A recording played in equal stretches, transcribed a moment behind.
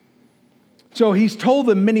So he's told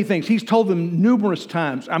them many things. He's told them numerous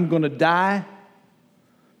times, I'm going to die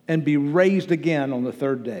and be raised again on the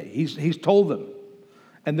third day. He's told them.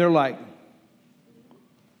 And they're like,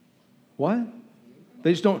 what?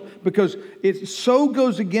 They just don't, because it so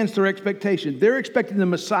goes against their expectation. They're expecting the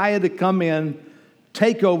Messiah to come in,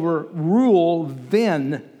 take over, rule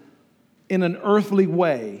then in an earthly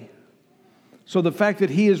way. So the fact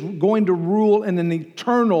that he is going to rule in an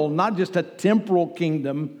eternal, not just a temporal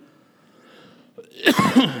kingdom.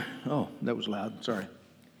 Oh, that was loud. Sorry.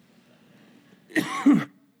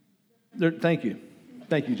 Thank you.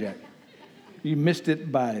 Thank you, Jack. You missed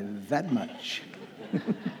it by that much.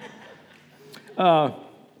 And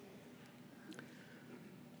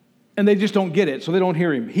they just don't get it, so they don't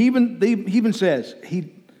hear him. He even says,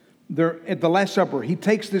 they're at the Last Supper, he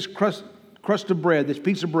takes this crust of bread, this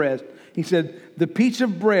piece of bread. He said, the piece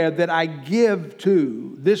of bread that I give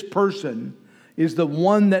to this person is the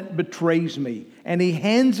one that betrays me. And he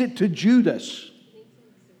hands it to Judas.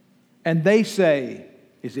 And they say,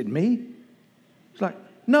 is it me? It's like,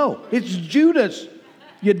 no, it's Judas.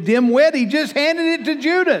 You dimwit, he just handed it to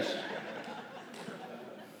Judas.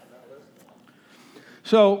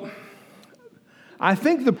 So, I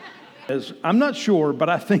think I'm not sure, but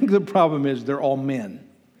I think the problem is they're all men.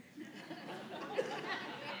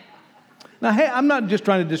 Now, hey, I'm not just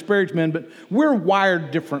trying to disparage men, but we're wired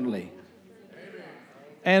differently.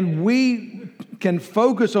 And we can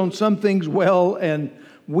focus on some things well, and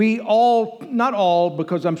we all, not all,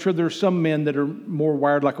 because I'm sure there's some men that are more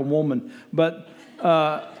wired like a woman, but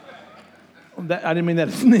I didn't mean that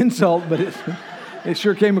as an insult, but it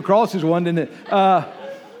sure came across as one, didn't it?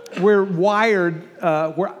 We're wired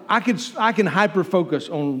where I can hyper focus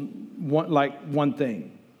on one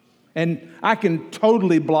thing, and I can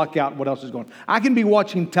totally block out what else is going on. I can be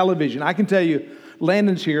watching television. I can tell you,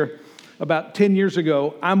 Landon's here. About 10 years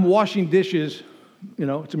ago, I'm washing dishes. You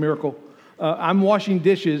know, it's a miracle. I'm washing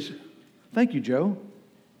dishes. Thank you, Joe.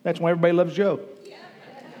 That's why everybody loves Joe.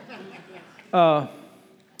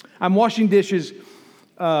 I'm washing dishes,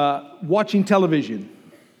 watching television.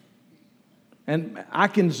 And I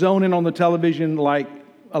can zone in on the television like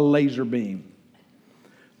a laser beam.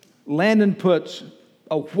 Landon puts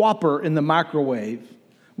a Whopper in the microwave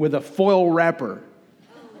with a foil wrapper,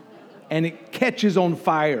 and it catches on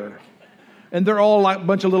fire. And they're all like a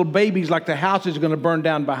bunch of little babies, like the house is going to burn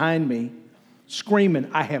down behind me,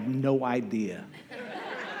 screaming. I have no idea.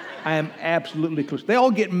 I am absolutely clueless. They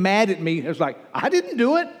all get mad at me. It's like, I didn't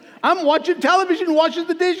do it. I'm watching television, washing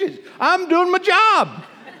the dishes. I'm doing my job.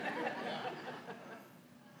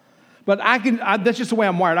 But that's just the way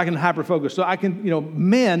I'm wired. I can hyper-focus. So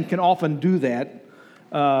men can often do that.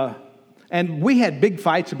 And we had big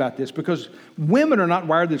fights about this because women are not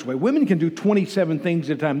wired this way. Women can do 27 things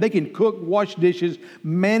at a time. They can cook, wash dishes,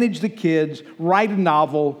 manage the kids, write a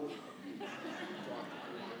novel.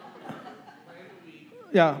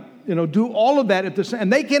 Yeah, do all of that at the same.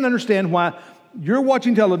 And they can't understand why you're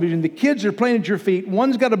watching television, the kids are playing at your feet,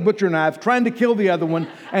 one's got a butcher knife trying to kill the other one,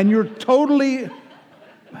 and you're totally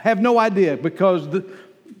have no idea because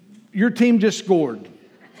your team just scored.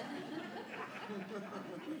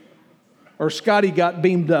 Or Scotty got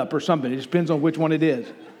beamed up or something. It just depends on which one it is.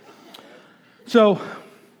 So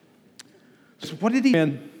what did he...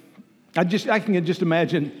 And I can just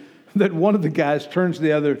imagine that one of the guys turns to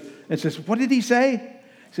the other and says, what did he say?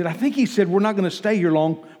 He said, I think he said, we're not going to stay here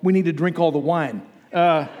long. We need to drink all the wine.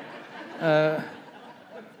 Yeah,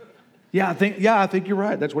 I think you're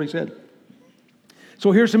right. That's what he said.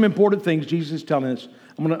 So here's some important things Jesus is telling us.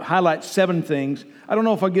 I'm going to highlight 7 things. I don't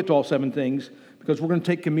know if I'll get to all 7 things because we're going to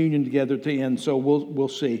take communion together at the end, so we'll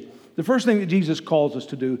see. The first thing that Jesus calls us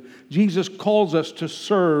to do, Jesus calls us to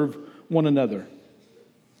serve one another.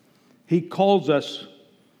 He calls us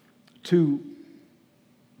to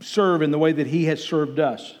serve in the way that he has served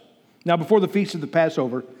us. Now, before the feast of the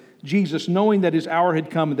Passover, Jesus, knowing that his hour had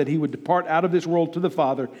come and that he would depart out of this world to the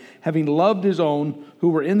Father, having loved his own who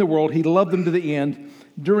were in the world, he loved them to the end.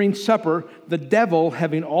 During supper, the devil,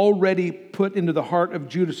 having already put into the heart of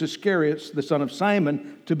Judas Iscariot, the son of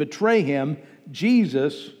Simon, to betray him,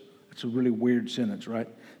 Jesus, it's a really weird sentence, right?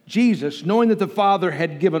 Jesus, knowing that the Father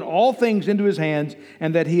had given all things into his hands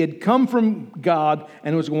and that he had come from God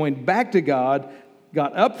and was going back to God,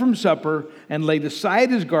 got up from supper and laid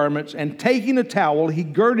aside his garments, and taking a towel, he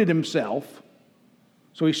girded himself.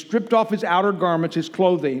 So he stripped off his outer garments, his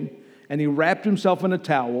clothing, and he wrapped himself in a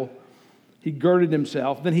towel. He girded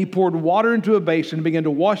himself. Then he poured water into a basin and began to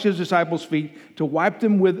wash his disciples' feet, to wipe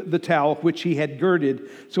them with the towel which he had girded.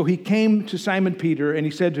 So he came to Simon Peter, and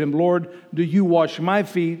he said to him, Lord, do you wash my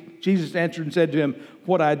feet? Jesus answered and said to him,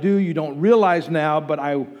 what I do you don't realize now, but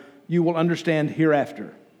you will understand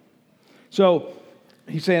hereafter. So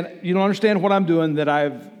he's saying, you don't understand what I'm doing, that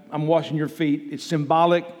I'm washing your feet. It's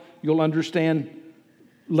symbolic. You'll understand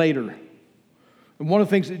later. And one of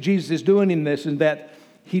the things that Jesus is doing in this is that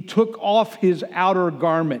he took off his outer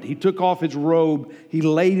garment. He took off his robe. He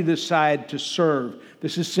laid it aside to serve.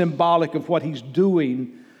 This is symbolic of what he's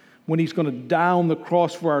doing when he's going to die on the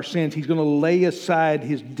cross for our sins. He's going to lay aside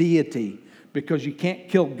his deity, because you can't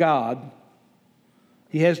kill God.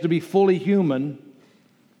 He has to be fully human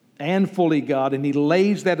and fully God, and he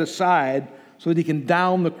lays that aside so that he can die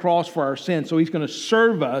on the cross for our sins. So he's going to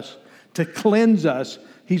serve us, to cleanse us.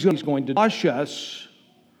 He's going to wash us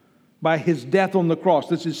by his death on the cross.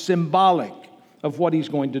 This is symbolic of what he's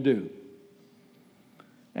going to do.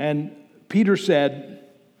 And Peter said,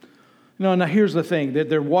 now here's the thing, that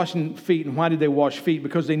they're washing feet. And why did they wash feet?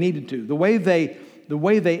 Because they needed to. The way they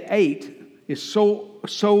ate is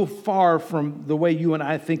so far from the way you and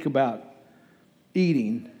I think about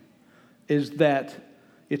eating, is that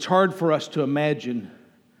it's hard for us to imagine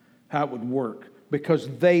how it would work, because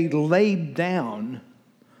they laid down,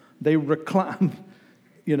 they reclined,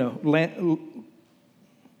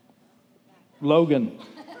 Logan,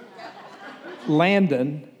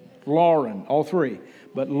 Landon, Lauren, all three.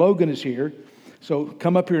 But Logan is here, so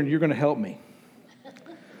come up here and you're going to help me.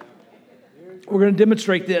 We're going to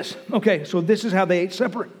demonstrate this. Okay, so this is how they ate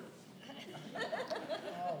separate.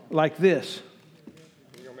 Like this.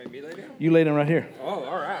 You going to make me lay down? You lay down right here. Oh,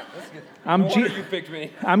 all right. That's good. No wonder you picked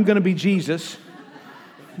me. I'm going to be Jesus.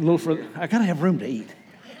 A little further. I got to have room to eat.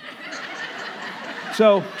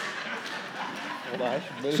 So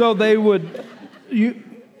they would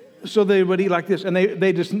eat like this, and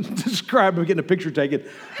they just describe. I'm getting a picture taken.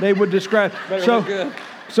 They would describe.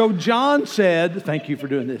 So John said, "Thank you for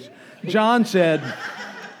doing this." John said,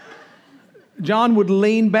 John would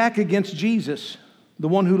lean back against Jesus, the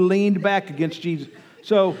one who leaned back against Jesus.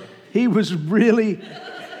 So he was really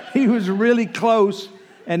close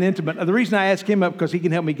and intimate. The reason I asked him up, because he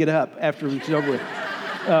can help me get up after it's over with.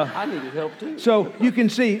 I needed help too. So you can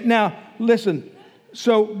see. Now, listen.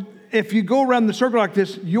 So if you go around the circle like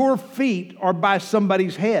this, your feet are by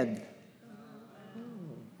somebody's head.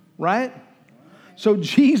 Right? So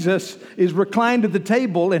Jesus is reclined at the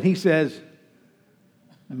table and he says,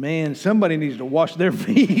 man, somebody needs to wash their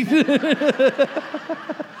feet.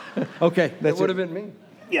 Okay, that's it. That would have been me.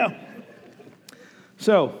 Yeah.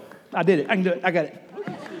 So I did it. I can do it. I got it.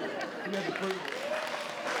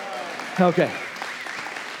 Okay.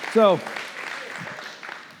 So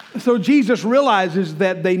Jesus realizes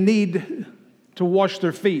that they need to wash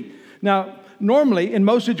their feet. Now, normally, in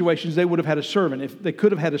most situations, they would have had a servant. If they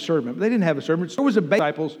could have had a servant, but they didn't have a servant. There was a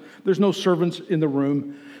disciples. There's no servants in the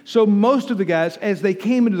room. So most of the guys, as they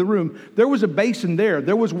came into the room, there was a basin there.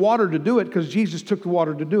 There was water to do it, because Jesus took the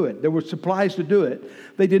water to do it. There were supplies to do it.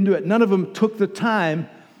 They didn't do it. None of them took the time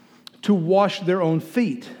to wash their own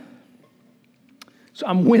feet. So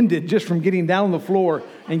I'm winded just from getting down on the floor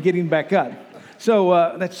and getting back up.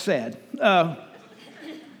 So that's sad.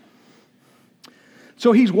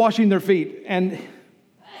 So he's washing their feet, and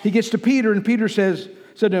he gets to Peter, and Peter said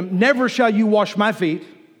to him, never shall you wash my feet.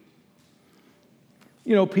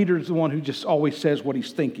 You know, Peter's the one who just always says what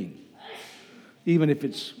he's thinking, even if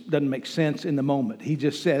it doesn't make sense in the moment. He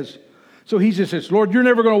just says, Lord, you're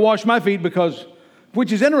never going to wash my feet,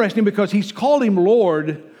 which is interesting, because he's called him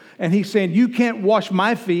Lord, and he's saying, you can't wash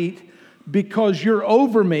my feet because you're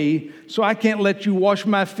over me, so I can't let you wash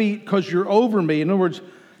my feet because you're over me. In other words,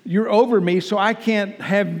 you're over me, so I can't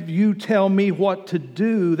have you tell me what to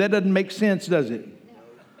do. That doesn't make sense, does it?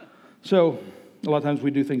 So a lot of times we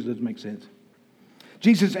do things that doesn't make sense.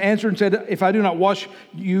 Jesus answered and said, if I do not wash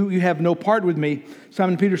you, you have no part with me.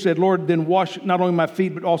 Simon Peter said, Lord, then wash not only my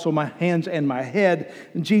feet, but also my hands and my head.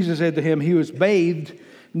 And Jesus said to him, he who is bathed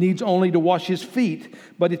needs only to wash his feet,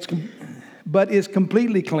 but is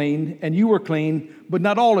completely clean, and you are clean, but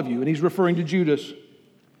not all of you. And he's referring to Judas.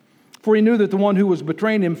 For he knew that the one who was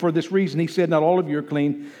betraying him, for this reason, he said, not all of you are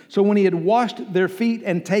clean. So when he had washed their feet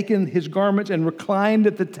and taken his garments and reclined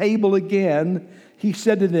at the table again, he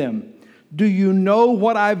said to them, do you know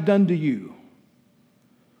what I've done to you?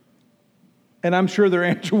 And I'm sure their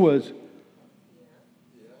answer was,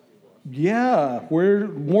 yeah, where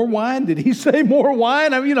more wine? Did he say more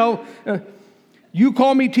wine? I mean, you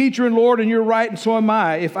call me teacher and Lord, and you're right, and so am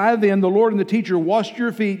I. If I then, the Lord and the teacher, washed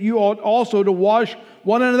your feet, you ought also to wash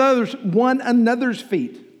one another's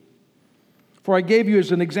feet. For I gave you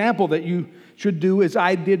as an example that you should do as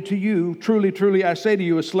I did to you. Truly, truly, I say to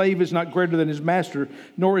you, a slave is not greater than his master,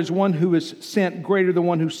 nor is one who is sent greater than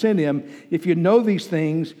one who sent him. If you know these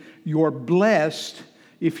things, you're blessed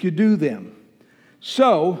if you do them.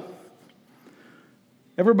 So,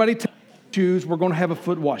 Everybody choose, we're going to have a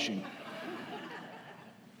foot washing.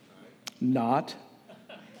 Not.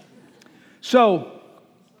 So,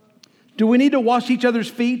 do we need to wash each other's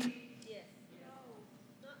feet? Yes.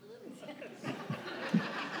 No, not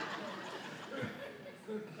little.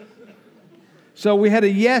 So we had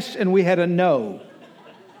a yes and we had a no.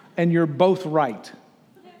 And you're both right.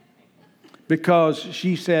 Because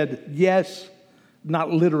she said yes,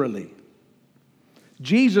 not literally.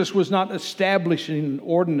 Jesus was not establishing an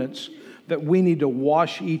ordinance that we need to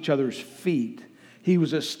wash each other's feet. He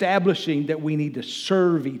was establishing that we need to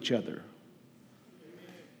serve each other.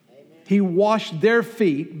 He washed their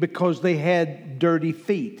feet because they had dirty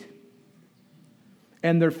feet.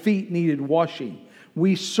 And their feet needed washing.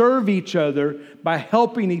 We serve each other by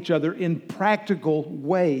helping each other in practical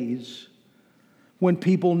ways when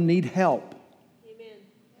people need help. Amen.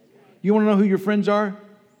 You want to know who your friends are?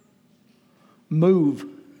 Move.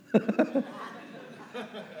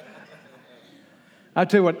 I'll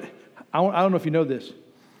tell you what, I don't know if you know this,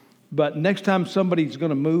 but next time somebody's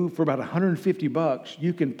going to move for about $150,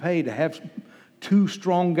 you can pay to have two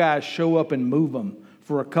strong guys show up and move them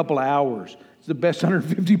for a couple of hours. It's the best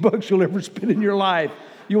 $150 you'll ever spend in your life.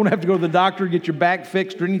 You won't have to go to the doctor, get your back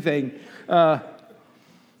fixed or anything. But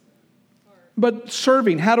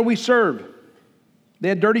serving, how do we serve? They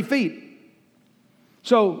had dirty feet.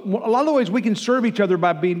 So a lot of the ways we can serve each other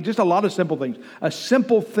by being just a lot of simple things. A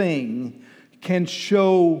simple thing can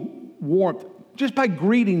show warmth just by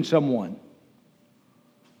greeting someone.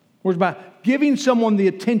 Or by giving someone the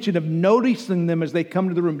attention of noticing them as they come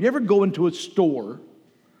to the room. You ever go into a store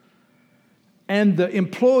and the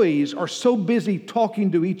employees are so busy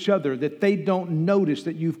talking to each other that they don't notice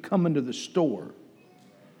that you've come into the store?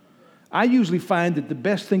 I usually find that the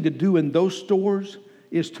best thing to do in those stores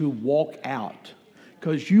is to walk out,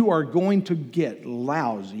 because you are going to get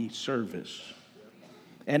lousy service.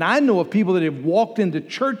 And I know of people that have walked into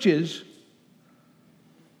churches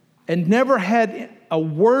and never had a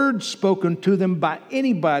word spoken to them by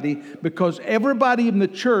anybody because everybody in the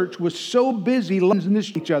church was so busy loving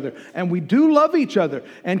each other. And we do love each other.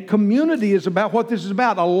 And community is about what this is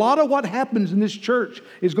about. A lot of what happens in this church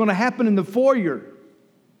is going to happen in the foyer.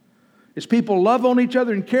 Is people love on each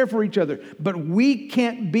other and care for each other. But we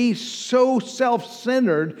can't be so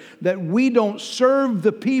self-centered that we don't serve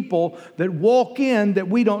the people that walk in that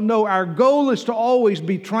we don't know. Our goal is to always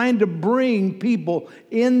be trying to bring people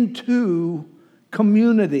into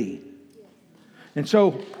community. And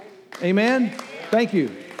so, amen? Thank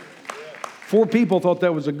you. 4 people thought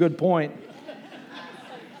that was a good point.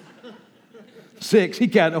 6, he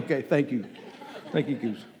got, okay, thank you. Thank you,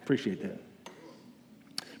 Goose. Appreciate that.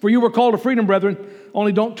 For you were called to freedom, brethren,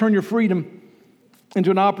 only don't turn your freedom into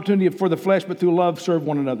an opportunity for the flesh, but through love serve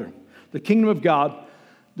one another. The kingdom of God,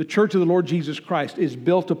 the church of the Lord Jesus Christ, is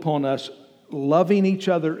built upon us loving each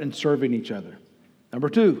other and serving each other. Number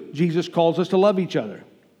 2, Jesus calls us to love each other.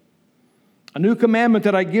 A new commandment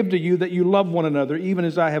that I give to you, that you love one another, even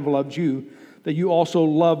as I have loved you, that you also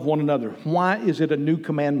love one another. Why is it a new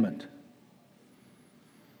commandment?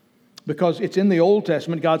 Because it's in the Old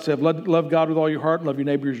Testament. God said, love God with all your heart and love your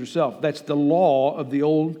neighbor as yourself. That's the law of the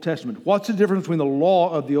Old Testament. What's the difference between the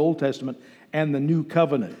law of the Old Testament and the New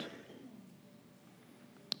Covenant?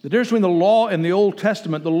 The difference between the law and the Old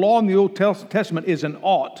Testament, the law in the Old Testament is an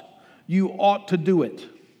ought. You ought to do it.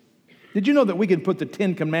 Did you know that we can put the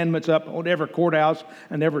 10 Commandments up on every courthouse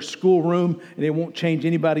and every schoolroom and it won't change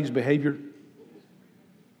anybody's behavior?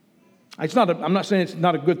 I'm not saying it's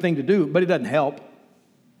not a good thing to do, but it doesn't help.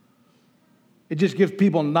 It just gives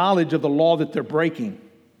people knowledge of the law that they're breaking.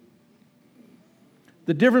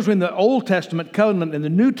 The difference between the Old Testament covenant and the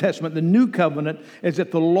New Testament, the New Covenant, is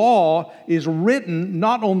that the law is written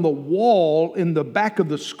not on the wall in the back of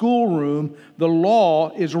the schoolroom. The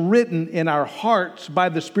law is written in our hearts by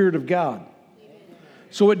the Spirit of God.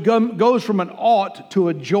 So it goes from an ought to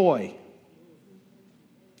a joy,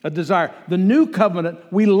 a desire. The New Covenant,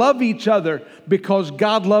 we love each other because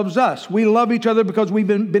God loves us. We love each other because we've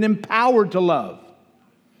been empowered to love.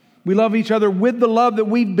 We love each other with the love that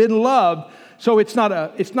we've been loved. So it's not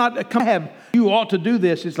a come have, you ought to do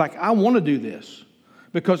this. It's like, I want to do this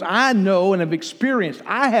because I know and have experienced.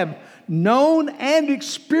 I have known and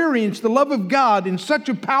experienced the love of God in such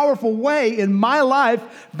a powerful way in my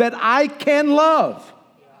life that I can love.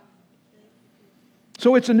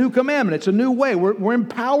 So it's a new commandment. It's a new way. We're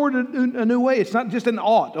empowered in a new way. It's not just an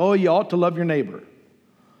ought. Oh, you ought to love your neighbor.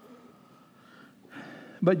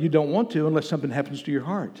 But you don't want to unless something happens to your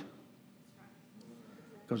heart.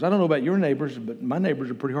 Because I don't know about your neighbors, but my neighbors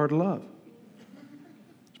are pretty hard to love.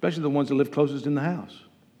 Especially the ones that live closest in the house.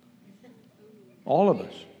 All of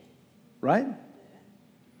us. Right?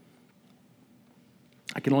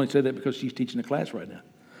 I can only say that because she's teaching the class right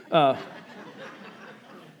now.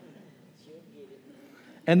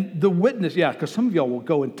 And the witness, yeah, because some of y'all will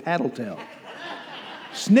go and tattletale.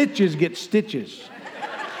 Snitches get stitches.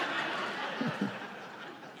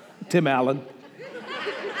 Tim Allen.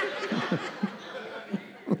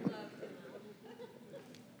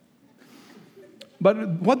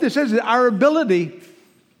 But what this says is our ability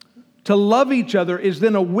to love each other is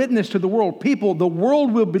then a witness to the world. The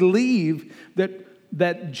world will believe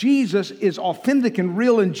that Jesus is authentic and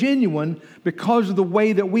real and genuine because of the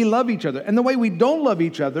way that we love each other. And the way we don't love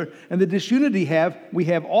each other and the disunity we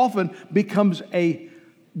have often becomes a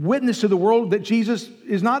witness to the world that Jesus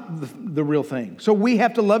is not the real thing. So we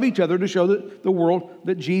have to love each other to show the world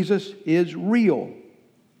that Jesus is real.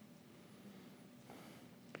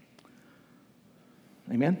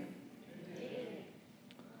 Amen?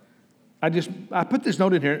 I put this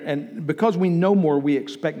note in here, and because we know more, we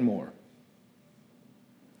expect more.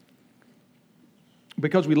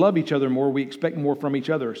 Because we love each other more, we expect more from each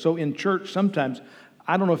other. So in church, sometimes,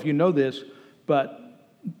 I don't know if you know this, but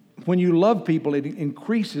when you love people, it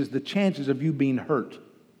increases the chances of you being hurt.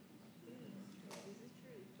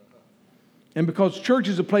 And because church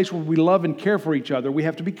is a place where we love and care for each other, we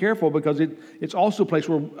have to be careful because it's also a place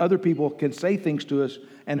where other people can say things to us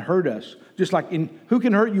and hurt us. Just like who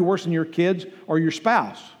can hurt you worse than your kids or your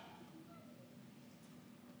spouse?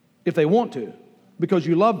 If they want to, because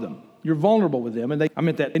you love them. You're vulnerable with them. And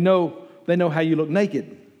they know how you look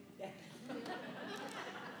naked.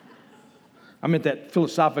 I meant that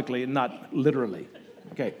philosophically and not literally.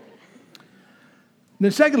 Okay.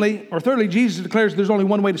 Then thirdly, Jesus declares there's only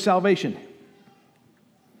one way to salvation.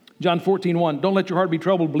 John 14:1, don't let your heart be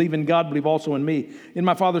troubled. Believe in God, believe also in me. In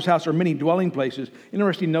my Father's house are many dwelling places.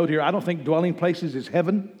 Interesting note here, I don't think dwelling places is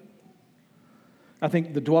heaven. I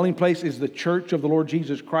think the dwelling place is the church of the Lord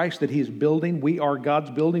Jesus Christ that He is building. We are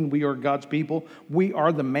God's building. We are God's people. We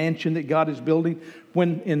are the mansion that God is building.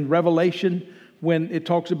 When in Revelation, when it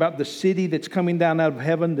talks about the city that's coming down out of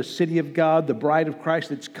heaven, the city of God, the bride of Christ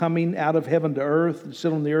that's coming out of heaven to earth, and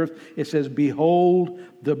sit on the earth, it says, behold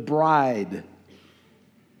the bride.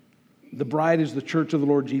 The bride is the church of the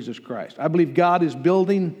Lord Jesus Christ. I believe God is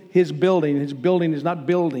building His building. His building is not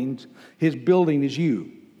buildings. His building is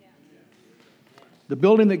you. The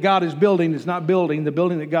building that God is building is not building. The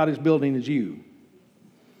building that God is building is you.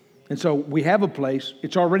 And so we have a place.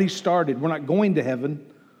 It's already started. We're not going to heaven.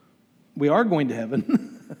 We are going to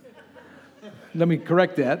heaven. Let me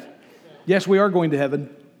correct that. Yes, we are going to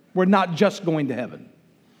heaven. We're not just going to heaven.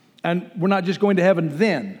 And we're not just going to heaven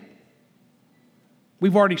then.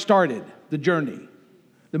 We've already started the journey.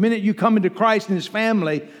 The minute you come into Christ and His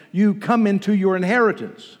family, you come into your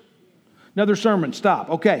inheritance. Another sermon, stop.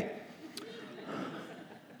 Okay.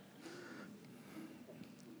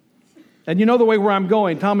 And you know the way where I'm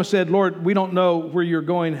going. Thomas said, Lord, we don't know where you're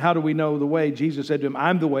going. How do we know the way? Jesus said to him,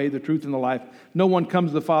 I'm the way, the truth, and the life. No one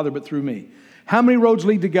comes to the Father but through me. How many roads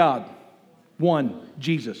lead to God? One,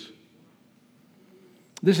 Jesus.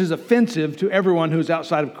 This is offensive to everyone who's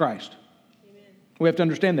outside of Christ. We have to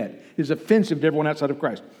understand that. It is offensive to everyone outside of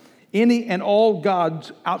Christ. Any and all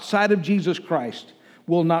gods outside of Jesus Christ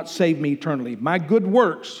will not save me eternally. My good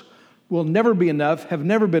works will never be enough, have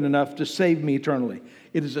never been enough to save me eternally.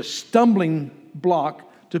 It is a stumbling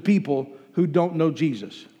block to people who don't know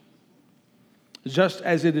Jesus. Just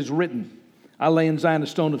as it is written, I lay in Zion a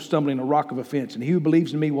stone of stumbling, a rock of offense, and he who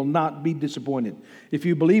believes in me will not be disappointed. If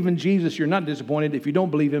you believe in Jesus, you're not disappointed. If you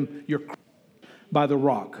don't believe Him, you're crushed by the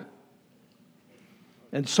rock.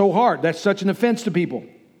 And so hard. That's such an offense to people.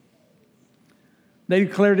 They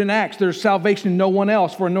declared in Acts, there's salvation in no one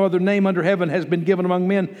else, for no other name under heaven has been given among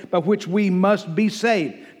men by which we must be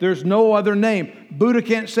saved. There's no other name. Buddha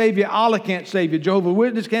can't save you. Allah can't save you. Jehovah's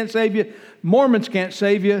Witnesses can't save you. Mormons can't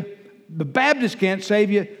save you. The Baptists can't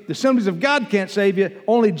save you. The Assemblies of God can't save you.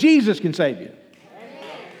 Only Jesus can save you.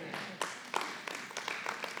 Amen.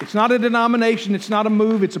 It's not a denomination. It's not a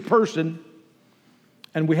move. It's a person.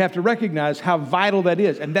 And we have to recognize how vital that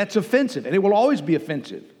is. And that's offensive. And it will always be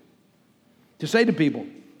offensive to say to people,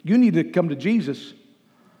 you need to come to Jesus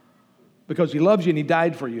because He loves you and He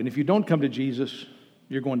died for you. And if you don't come to Jesus,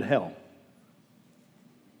 you're going to hell.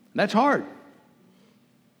 And that's hard.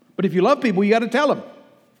 But if you love people, you got to tell them.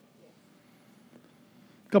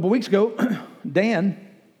 A couple weeks ago, Dan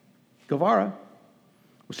Guevara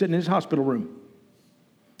was sitting in his hospital room.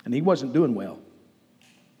 And he wasn't doing well.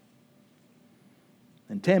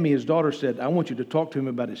 And Tammy, his daughter, said, I want you to talk to him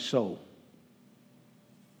about his soul.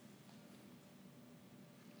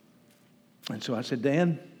 And so I said,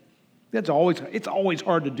 Dan, it's always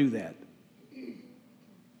hard to do that.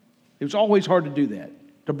 It was always hard to do that,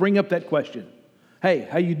 to bring up that question. Hey,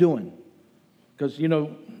 how you doing? Because,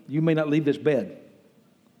 you may not leave this bed.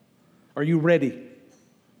 Are you ready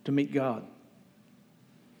to meet God?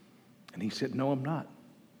 And he said, no, I'm not.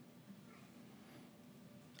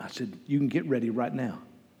 I said, you can get ready right now.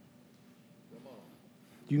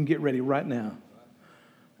 You can get ready right now.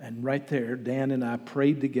 And right there, Dan and I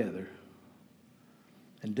prayed together.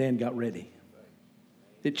 And Dan got ready.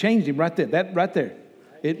 It changed him right there. That right there.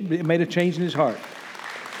 It made a change in his heart.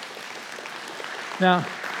 Now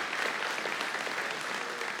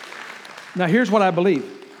here's what I believe.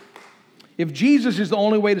 If Jesus is the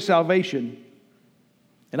only way to salvation,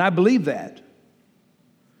 and I believe that,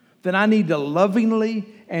 then I need to lovingly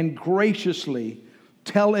and graciously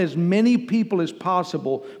tell as many people as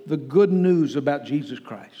possible the good news about Jesus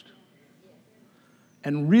Christ.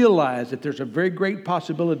 And realize that there's a very great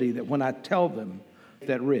possibility that when I tell them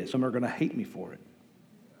that risk, some are going to hate me for it.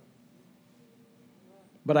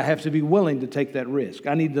 But I have to be willing to take that risk.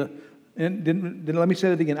 I need to, and then let me say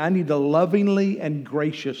that again. I need to lovingly and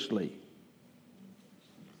graciously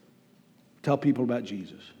tell people about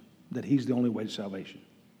Jesus, that he's the only way to salvation.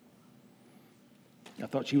 I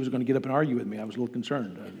thought she was going to get up and argue with me. I was a little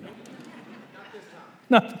concerned.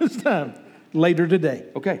 Not this time. Later today.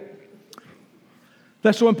 Okay.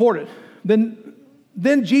 That's so important. Then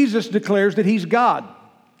Jesus declares that he's God.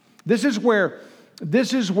 This is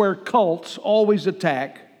where cults always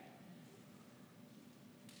attack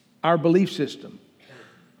our belief system.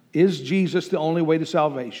 Is Jesus the only way to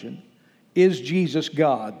salvation? Is Jesus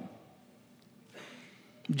God?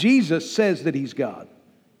 Jesus says that he's God.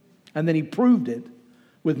 And then he proved it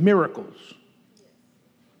with miracles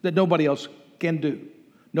that nobody else can do.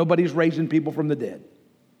 Nobody's raising people from the dead.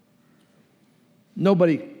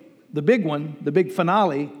 Nobody, the big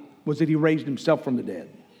finale was that he raised himself from the dead.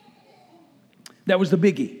 That was the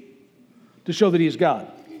biggie, to show that he is God.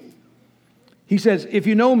 He says, if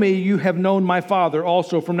you know me, you have known my Father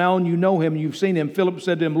also. From now on, you know him, you've seen him. Philip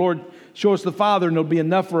said to him, Lord, show us the Father, and it'll be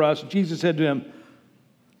enough for us. Jesus said to him,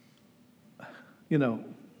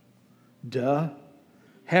 duh.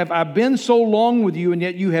 Have I been so long with you, and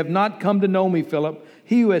yet you have not come to know me, Philip?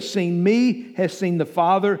 He who has seen me has seen the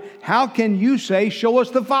Father. How can you say, show us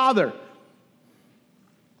the Father?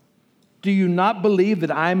 Do you not believe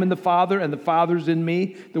that I am in the Father and the Father is in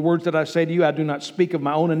me? The words that I say to you, I do not speak of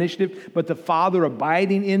my own initiative, but the Father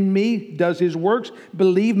abiding in me does his works.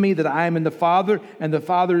 Believe me that I am in the Father and the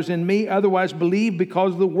Father is in me. Otherwise, believe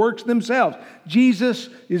because of the works themselves. Jesus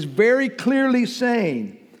is very clearly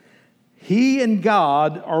saying he and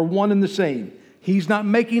God are one and the same. He's not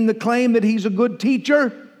making the claim that he's a good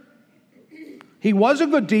teacher. He was a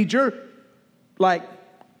good teacher, like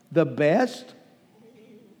the best.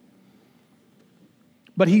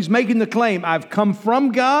 But he's making the claim, I've come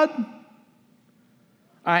from God,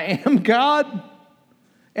 I am God,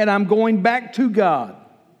 and I'm going back to God.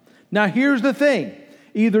 Now here's the thing.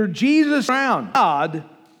 Either Jesus is around God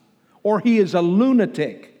or he is a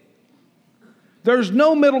lunatic. There's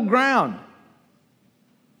no middle ground.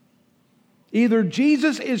 Either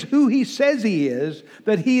Jesus is who he says he is,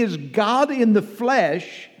 that he is God in the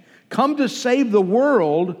flesh, come to save the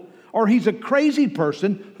world, or he's a crazy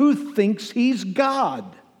person who thinks he's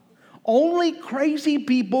God. Only crazy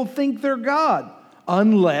people think they're God,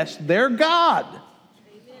 unless they're God.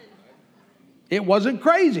 Amen. It wasn't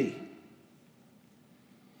crazy.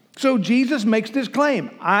 So Jesus makes this claim,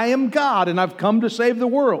 I am God and I've come to save the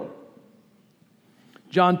world.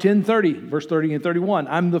 John 10:30, verse 30 and 31,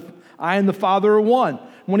 I and the Father are one.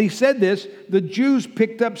 When he said this, the Jews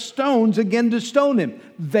picked up stones again to stone him.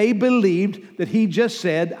 They believed that he just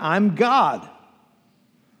said, I'm God.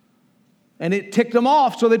 And it ticked them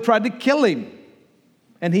off, so they tried to kill him.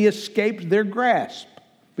 And he escaped their grasp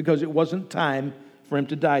because it wasn't time for him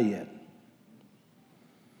to die yet.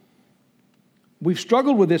 We've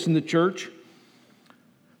struggled with this in the church.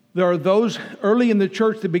 There are those early in the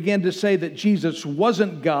church that began to say that Jesus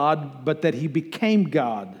wasn't God, but that he became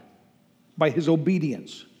God by his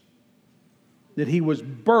obedience. That he was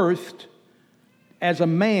birthed as a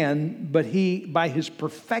man, but he, by his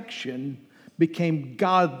perfection, became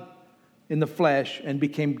God in the flesh and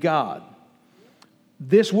became God.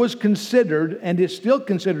 This was considered, and is still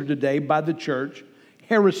considered today by the church,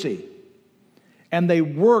 heresy. And they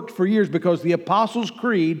worked for years because the Apostles'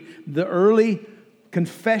 Creed, the early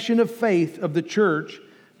confession of faith of the church,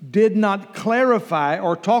 did not clarify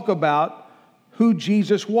or talk about who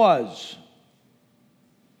Jesus was.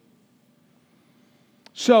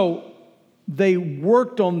 So they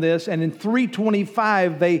worked on this, and in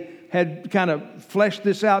 325 they had kind of fleshed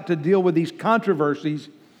this out to deal with these controversies,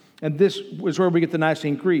 and this is where we get the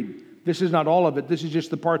Nicene Creed. This is not all of it. This is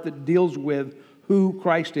just the part that deals with who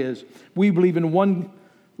Christ is. We believe in one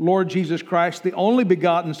Lord Jesus Christ, the only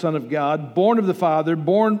begotten Son of God, born of the Father,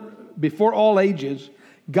 born before all ages,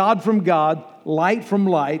 God from God, light from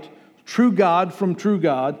light, true God from true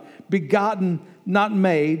God, begotten, not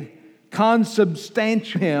made,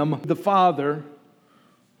 consubstantial him, the Father,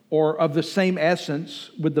 or of the same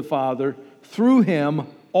essence with the Father. Through him,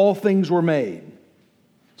 all things were made.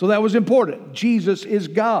 So that was important. Jesus is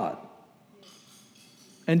God.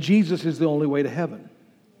 And Jesus is the only way to heaven.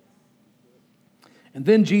 And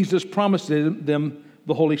then Jesus promised them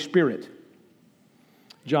the Holy Spirit.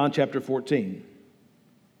 John chapter 14.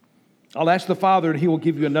 I'll ask the Father and he will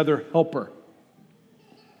give you another helper.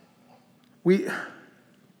 We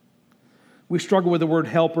struggle with the word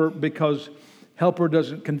helper because helper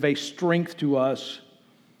doesn't convey strength to us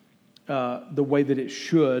the way that it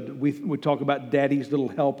should. We talk about daddy's little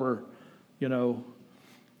helper, you know,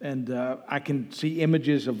 and I can see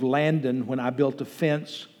images of Landon when I built a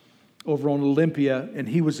fence over on Olympia, and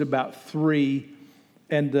he was about 3,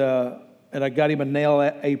 and I got him a nail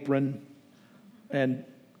apron and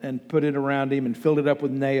put it around him and filled it up with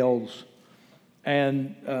nails,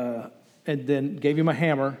 and then gave him a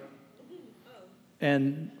hammer.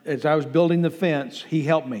 And as I was building the fence, he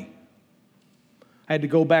helped me. I had to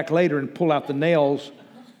go back later and pull out the nails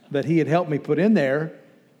that he had helped me put in there.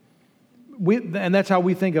 And that's how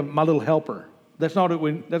we think of my little helper. That's not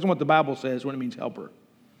what the Bible says when it means helper.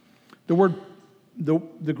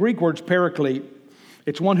 The Greek word's paraclete.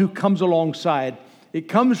 It's one who comes alongside. It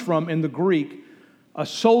comes from, in the Greek, a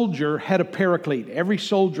soldier had a paraclete. Every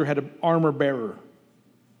soldier had an armor bearer.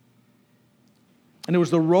 And it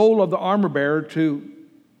was the role of the armor bearer to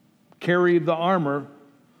carry the armor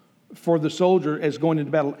for the soldier as going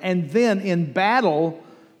into battle. And then in battle,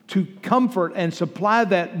 to comfort and supply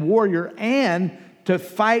that warrior and to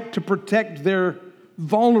fight to protect their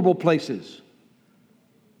vulnerable places.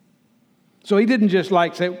 So he didn't just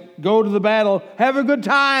say, go to the battle, have a good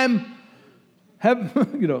time, have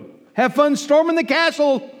fun storming the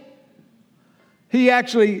castle. He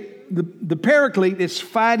actually, the paraclete is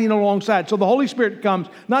fighting alongside. So the Holy Spirit comes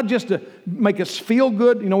not just to make us feel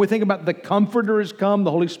good. We think about the Comforter has come,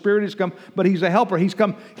 the Holy Spirit has come, but he's a helper. He's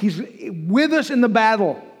come, he's with us in the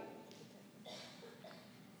battle.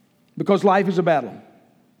 Because life is a battle.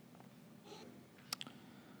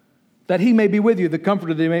 That he may be with you, the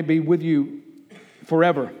Comforter, that he may be with you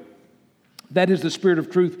forever. That is the Spirit of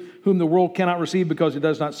truth, whom the world cannot receive because it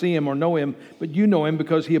does not see him or know him, but you know him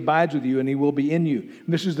because he abides with you and he will be in you. And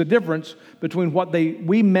this is the difference between what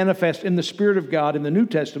we manifest in the Spirit of God in the New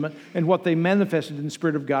Testament and what they manifested in the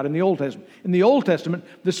Spirit of God in the Old Testament. In the Old Testament,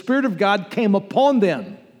 the Spirit of God came upon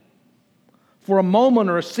them for a moment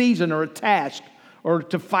or a season or a task or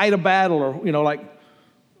to fight a battle, or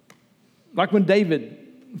like when David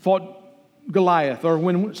fought Goliath, or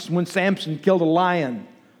when Samson killed a lion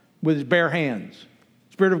with his bare hands.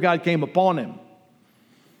 The Spirit of God came upon him.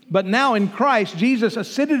 But now in Christ, Jesus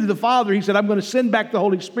ascended to the Father. He said, I'm going to send back the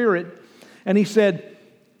Holy Spirit. And he said,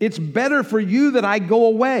 it's better for you that I go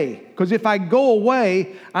away, because if I go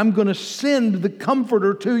away, I'm going to send the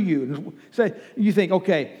Comforter to you. So you think,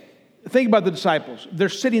 okay, think about the disciples. They're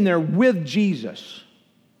sitting there with Jesus.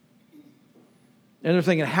 And they're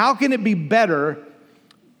thinking, how can it be better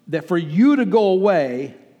that for you to go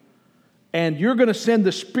away and you're going to send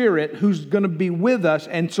the Spirit who's going to be with us,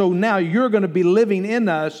 and so now you're going to be living in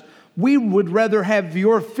us? We would rather have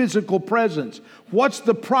your physical presence. What's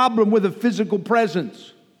the problem with a physical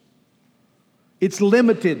presence? It's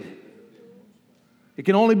limited. It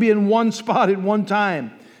can only be in one spot at one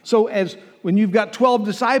time. So when you've got 12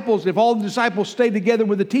 disciples, if all the disciples stay together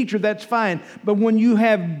with the teacher, that's fine. But when you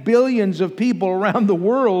have billions of people around the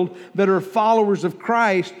world that are followers of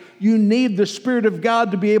Christ, you need the Spirit of God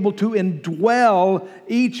to be able to indwell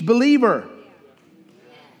each believer.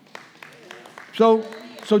 So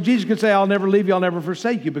Jesus can say, I'll never leave you, I'll never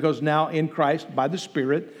forsake you, because now in Christ, by the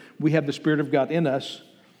Spirit, we have the Spirit of God in us,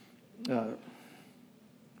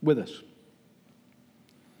 with us.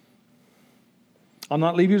 I'll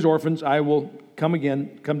not leave you as orphans. I will come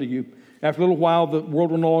to you. After a little while, the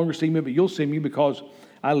world will no longer see me, but you'll see me, because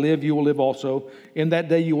I live, you will live also. In that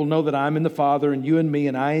day, you will know that I am in the Father, and you in me,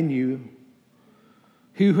 and I in you.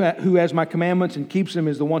 Who has my commandments and keeps them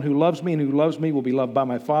is the one who loves me, and who loves me will be loved by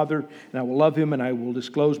my Father, and I will love him, and I will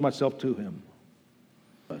disclose myself to him.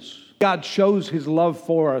 God shows his love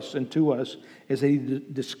for us and to us as he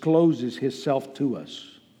discloses himself to us.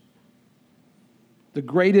 The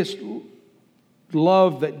greatest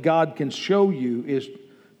love that God can show you is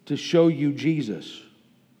to show you Jesus.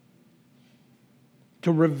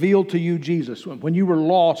 To reveal to you Jesus. When you were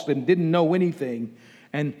lost and didn't know anything,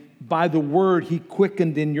 And by the word, he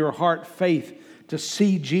quickened in your heart faith to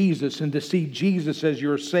see Jesus and to see Jesus as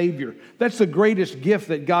your Savior. That's the greatest gift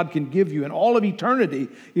that God can give you in all of eternity,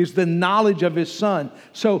 is the knowledge of his Son.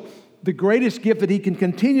 So the greatest gift that he can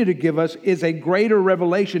continue to give us is a greater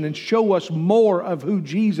revelation and show us more of who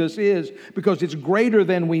Jesus is, because it's greater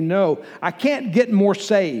than we know. I can't get more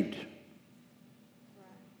saved.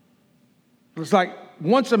 It's like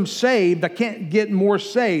once I'm saved, I can't get more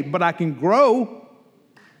saved, but I can grow.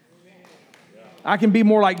 I can be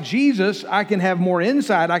more like Jesus. I can have more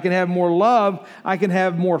insight. I can have more love. I can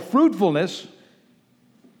have more fruitfulness.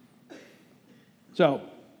 So,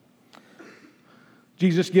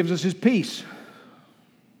 Jesus gives us his peace.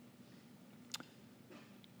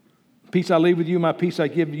 Peace I leave with you, my peace I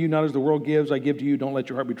give to you, not as the world gives, I give to you. Don't let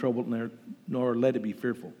your heart be troubled, nor let it be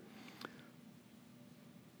fearful.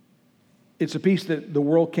 It's a peace that the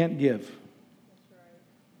world can't give.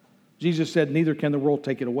 Jesus said, neither can the world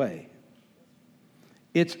take it away.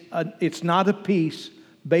 It's not a peace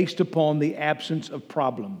based upon the absence of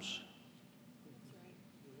problems.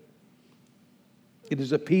 It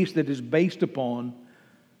is a peace that is based upon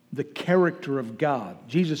the character of God.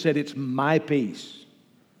 Jesus said, it's my peace.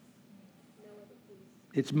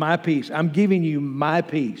 It's my peace. I'm giving you my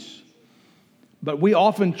peace. But we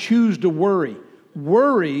often choose to worry.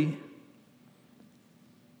 Worry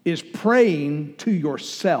is praying to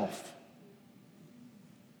yourself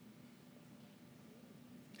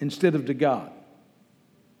instead of to God.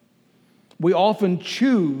 We often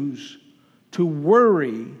choose to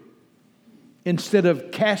worry instead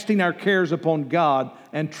of casting our cares upon God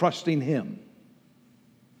and trusting him.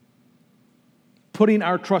 Putting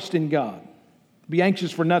our trust in God. Be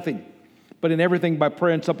anxious for nothing, but in everything by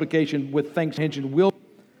prayer and supplication with thanksgiving will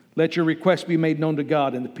let your requests be made known to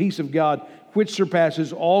God, and the peace of God, which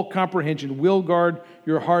surpasses all comprehension, will guard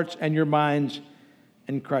your hearts and your minds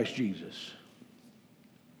in Christ Jesus.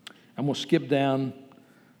 I'm going to skip down.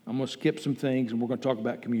 I'm going to skip some things, and we're going to talk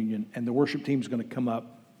about communion. And the worship team is going to come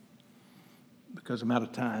up because I'm out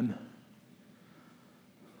of time.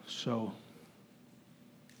 So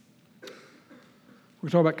we're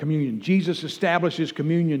talking about communion. Jesus establishes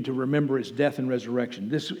communion to remember his death and resurrection.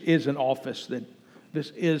 This is an office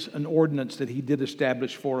this is an ordinance that he did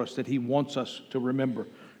establish for us that he wants us to remember.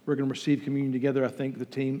 We're going to receive communion together. I think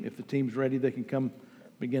if the team's ready, they can come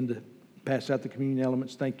begin to pass out the communion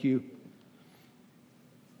elements. Thank you.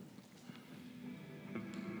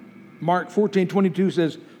 Mark 14:22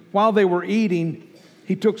 says, while they were eating,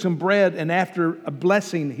 he took some bread, and after a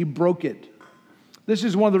blessing, he broke it. This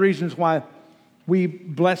is one of the reasons why we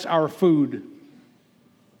bless our food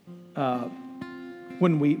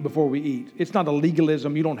before we eat. It's not a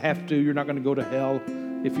legalism. You don't have to. You're not going to go to hell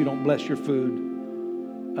if you don't bless your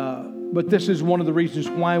food. But this is one of the reasons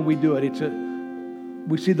why we do it.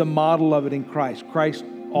 We see the model of it in Christ. Christ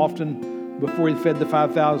often, before he fed the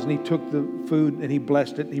 5,000, he took the food and he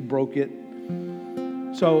blessed it and he broke it.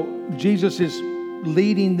 So Jesus is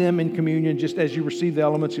leading them in communion just as you receive the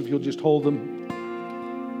elements, if you'll just hold them.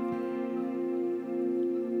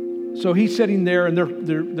 So he's sitting there and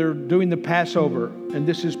they're doing the Passover, and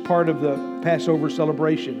this is part of the Passover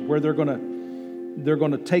celebration where they're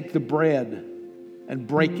going to take the bread and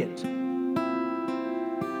break it.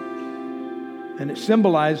 And it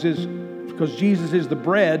symbolizes, because Jesus is the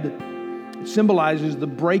bread, it symbolizes the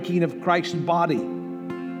breaking of Christ's body.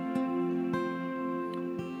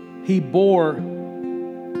 He bore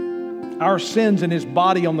our sins in his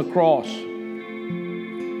body on the cross.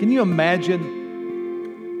 Can you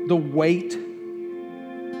imagine the weight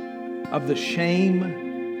of the shame?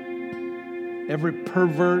 Every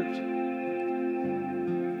pervert,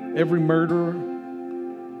 every murderer,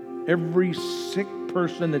 every sick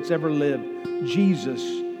person that's ever lived, Jesus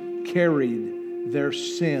carried their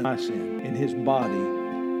sin, my sin, in his body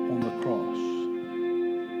on the cross.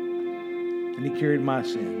 And he carried my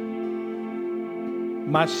sin.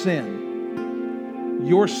 My sin,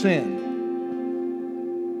 your sin,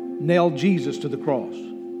 nailed Jesus to the cross.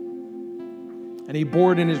 And he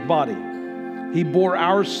bore it in his body. He bore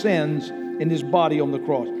our sins in his body on the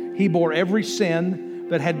cross. He bore every sin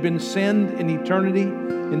that had been sinned in eternity,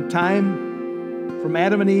 in time, from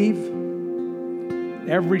Adam and Eve.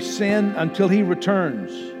 Every sin until he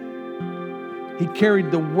returns. He carried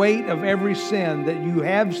the weight of every sin that you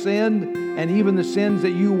have sinned, and even the sins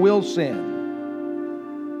that you will sin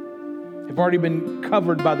have already been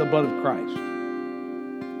covered by the blood of Christ.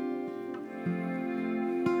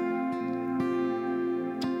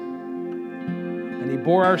 And he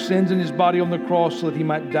bore our sins in his body on the cross so that we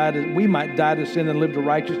might die to sin and live to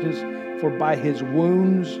righteousness. For by his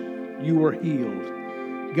wounds you were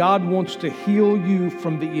healed. God wants to heal you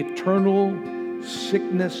from the eternal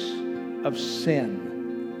sickness of sin.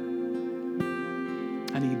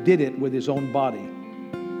 And He did it with His own body.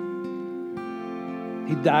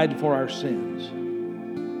 He died for our sins.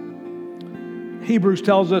 Hebrews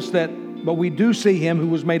tells us that, but we do see Him who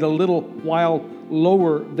was made a little while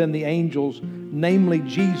lower than the angels, namely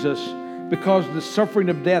Jesus, because the suffering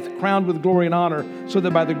of death crowned with glory and honor, so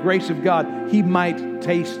that by the grace of God He might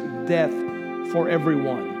taste death for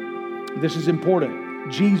everyone. This is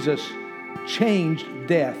important. Jesus changed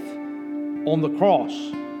death on the cross.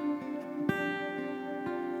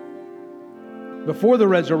 Before the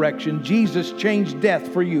resurrection, Jesus changed death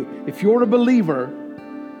for you. If you're a believer,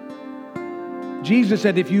 Jesus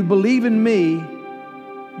said, if you believe in me,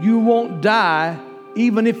 you won't die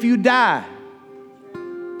even if you die.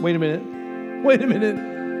 Wait a minute.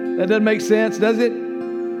 That doesn't make sense, does it?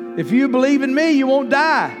 If you believe in me, you won't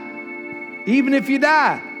die even if you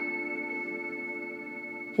die.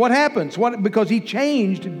 What happens? Because He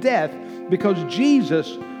changed death, because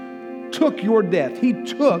Jesus took your death. He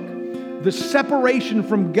took the separation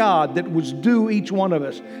from God that was due each one of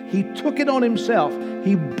us. He took it on Himself.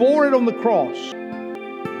 He bore it on the cross.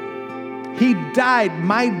 He died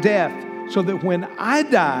my death so that when I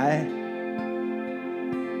die,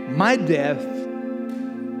 my death,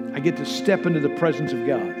 I get to step into the presence of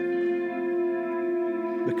God.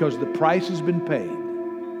 Because the price has been paid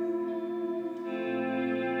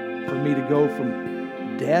for me to go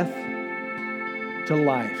from death to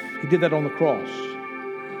life. He did that on the cross.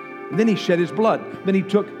 And then He shed His blood. Then He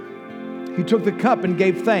took the cup and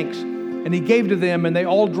gave thanks. And He gave to them, and they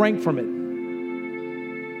all drank from it.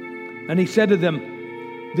 And He said to them,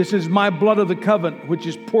 this is my blood of the covenant, which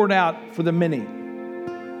is poured out for the many.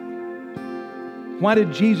 Why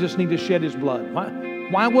did Jesus need to shed His blood?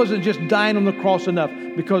 Why wasn't just dying on the cross enough?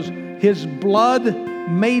 Because His blood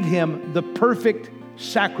made Him the perfect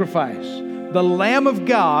sacrifice, the Lamb of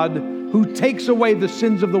God who takes away the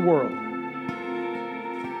sins of the world.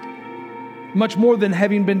 Much more than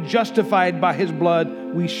having been justified by His blood,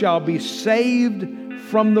 we shall be saved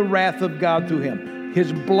from the wrath of God through Him.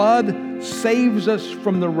 His blood saves us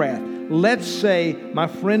from the wrath. Let's say my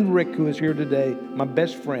friend Rick, who is here today, my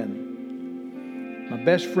best friend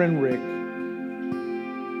Rick,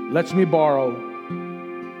 lets me borrow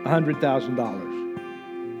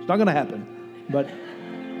 $100,000. It's not going to happen, but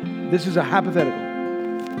this is a hypothetical.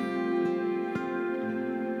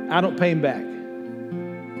 I don't pay him back.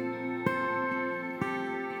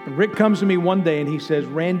 And Rick comes to me one day and he says,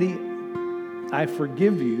 Randy, I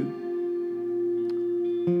forgive you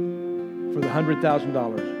for the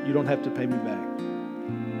 $100,000. You don't have to pay me back.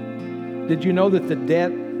 Did you know that the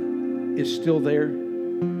debt is still there?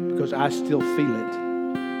 Because I still feel it.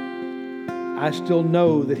 I still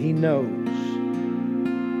know that He knows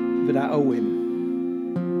that I owe Him.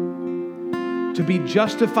 To be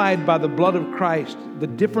justified by the blood of Christ, the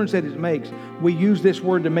difference that it makes, we use this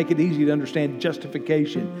word to make it easy to understand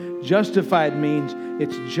justification. Justified means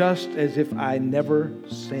it's just as if I never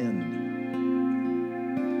sinned.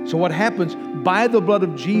 So what happens? By the blood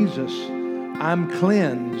of Jesus, I'm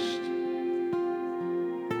cleansed.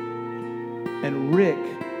 And Rick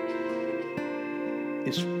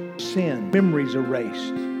is sin. Memories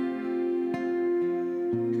erased.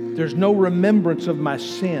 There's no remembrance of my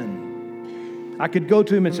sin. I could go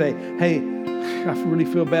to him and say, hey, I really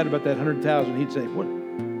feel bad about that $100,000. He'd say, what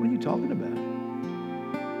are you talking about?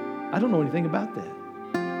 I don't know anything about that.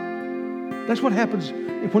 That's what happens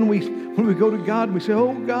when we go to God and we say,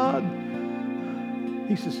 oh God.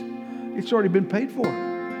 He says, it's already been paid for.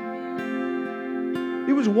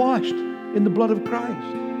 It was washed in the blood of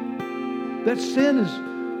Christ. That sin has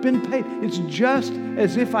been paid. It's just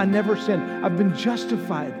as if I never sinned. I've been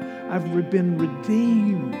justified. I've been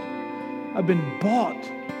redeemed. I've been bought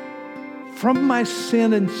from my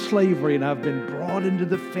sin and slavery, and I've been brought into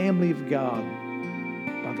the family of God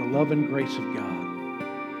by the love and grace of God.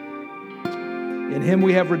 In Him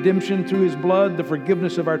we have redemption through His blood, the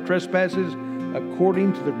forgiveness of our trespasses,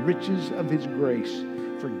 according to the riches of His grace.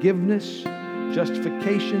 Forgiveness,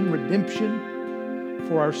 justification, redemption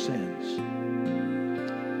for our sins.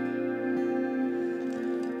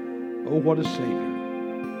 Oh, what a Savior.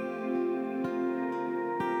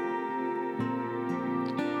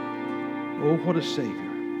 Oh, what a Savior.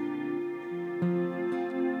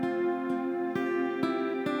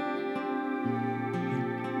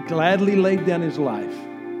 He gladly laid down His life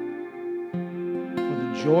for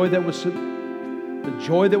the joy that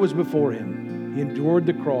was before Him. He endured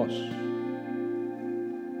the cross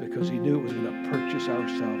because He knew it was going to purchase our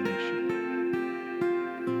salvation.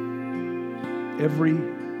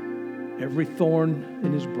 every thorn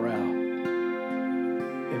in his brow,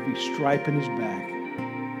 every stripe in his back,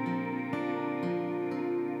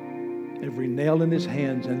 every nail in his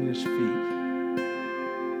hands and in his feet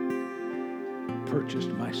purchased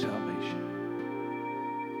my salvation.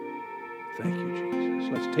 Thank you,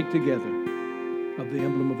 Jesus. Let's take together of the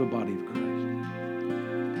emblem of the body of Christ.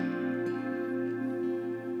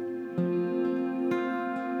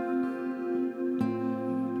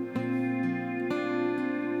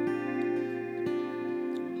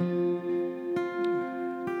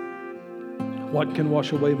 What can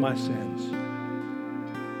wash away my sins?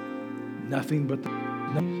 Nothing but the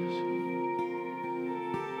Jesus.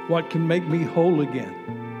 What can make me whole again?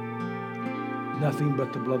 Nothing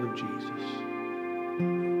but the blood of Jesus.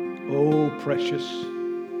 Oh, precious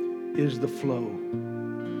is the flow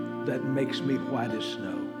that makes me white as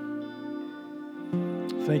snow.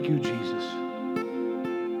 Thank you, Jesus.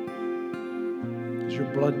 As your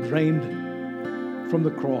blood drained from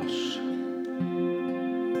the cross,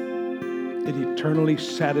 it eternally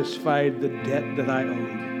satisfied the debt that I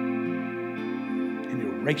owed and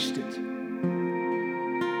erased it.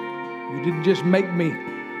 You didn't just make me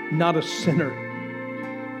not a sinner.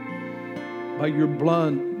 By your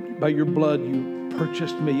blood, you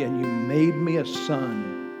purchased me and you made me a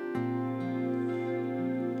son.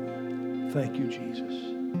 Thank you, Jesus.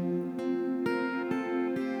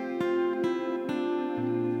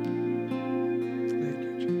 Thank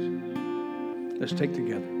you, Jesus. Let's take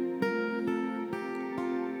together.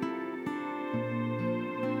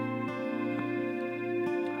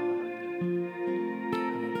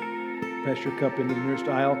 Pass your cup into the nearest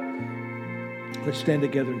aisle. Let's stand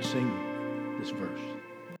together and sing this verse.